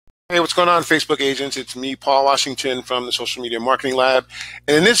Hey, what's going on, Facebook agents? It's me, Paul Washington from the Social Media Marketing Lab.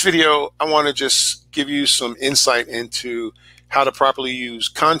 And in this video, I want to just give you some insight into how to properly use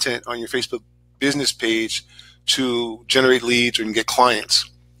content on your Facebook business page to generate leads or get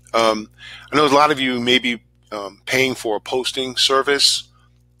clients. I know a lot of you may be paying for a posting service,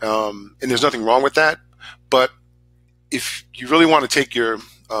 and there's nothing wrong with that. But if you really want to take your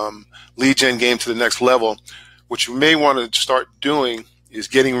lead gen game to the next level, what you may want to start doing is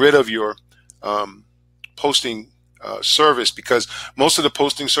getting rid of your posting service, because most of the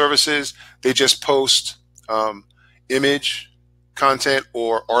posting services, they just post image content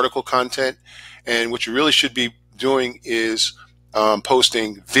or article content, and what you really should be doing is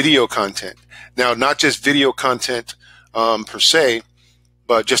posting video content. Now, not just video content per se,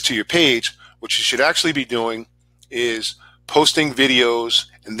 but just to your page. What you should actually be doing is posting videos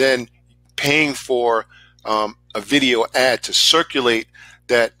and then paying for a video ad to circulate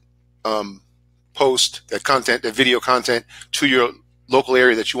that post, that content, that video content to your local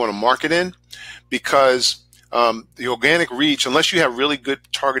area that you want to market in, because the organic reach, unless you have really good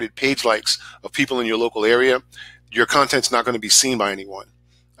targeted page likes of people in your local area, your content's not going to be seen by anyone,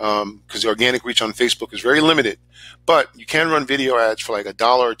 because the organic reach on Facebook is very limited. But you can run video ads for like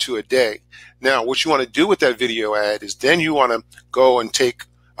 $1 or $2 a day. Now, what you want to do with that video ad is then you want to go and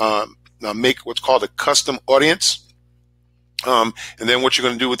make what's called a custom audience. And then what you're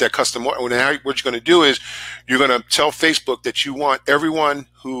going to do with that custom, what you're going to do is you're going to tell Facebook that you want everyone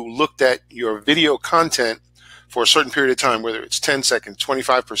who looked at your video content for a certain period of time, whether it's 10 seconds,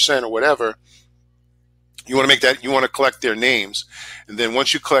 25%, or whatever. You want to make that, you want to collect their names. And then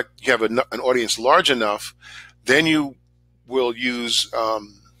once you have an audience large enough, then you will use,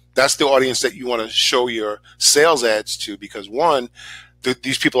 that's the audience that you want to show your sales ads to, because one,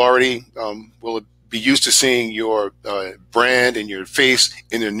 these people already will be used to seeing your brand and your face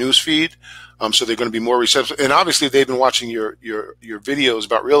in their news feed, so they're going to be more receptive. And obviously, they've been watching your videos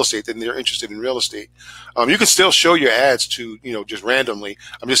about real estate, then they're interested in real estate. You can still show your ads to just randomly.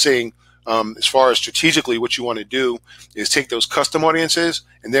 I'm just saying, as far as strategically, what you want to do is take those custom audiences,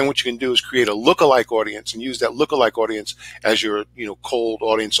 and then what you can do is create a lookalike audience and use that lookalike audience as your cold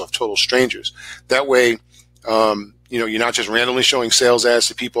audience of total strangers. That way, you're not just randomly showing sales ads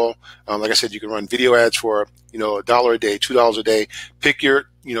to people. Like I said, you can run video ads for, $1 a day, $2 a day. Pick your,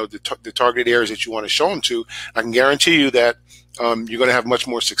 the targeted areas that you want to show them to. I can guarantee you that you're going to have much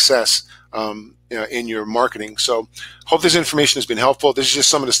more success in your marketing. So hope this information has been helpful. This is just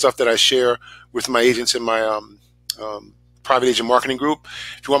some of the stuff that I share with my agents in my private agent marketing group.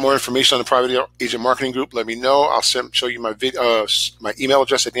 If you want more information on the private agent marketing group, let me know. I'll show you my email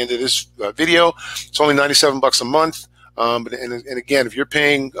address at the end of this video. It's only $97 a month. And again, if you're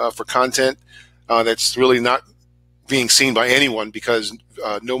paying for content that's really not being seen by anyone, because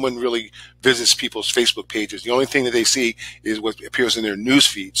no one really visits people's Facebook pages. The only thing that they see is what appears in their news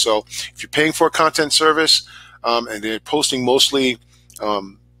feed. So if you're paying for a content service and they're posting mostly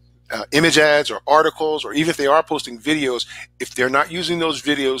image ads or articles, or even if they are posting videos, if they're not using those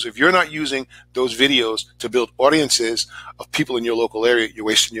videos, if you're not using those videos to build audiences of people in your local area, you're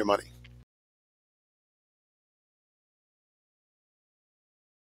wasting your money.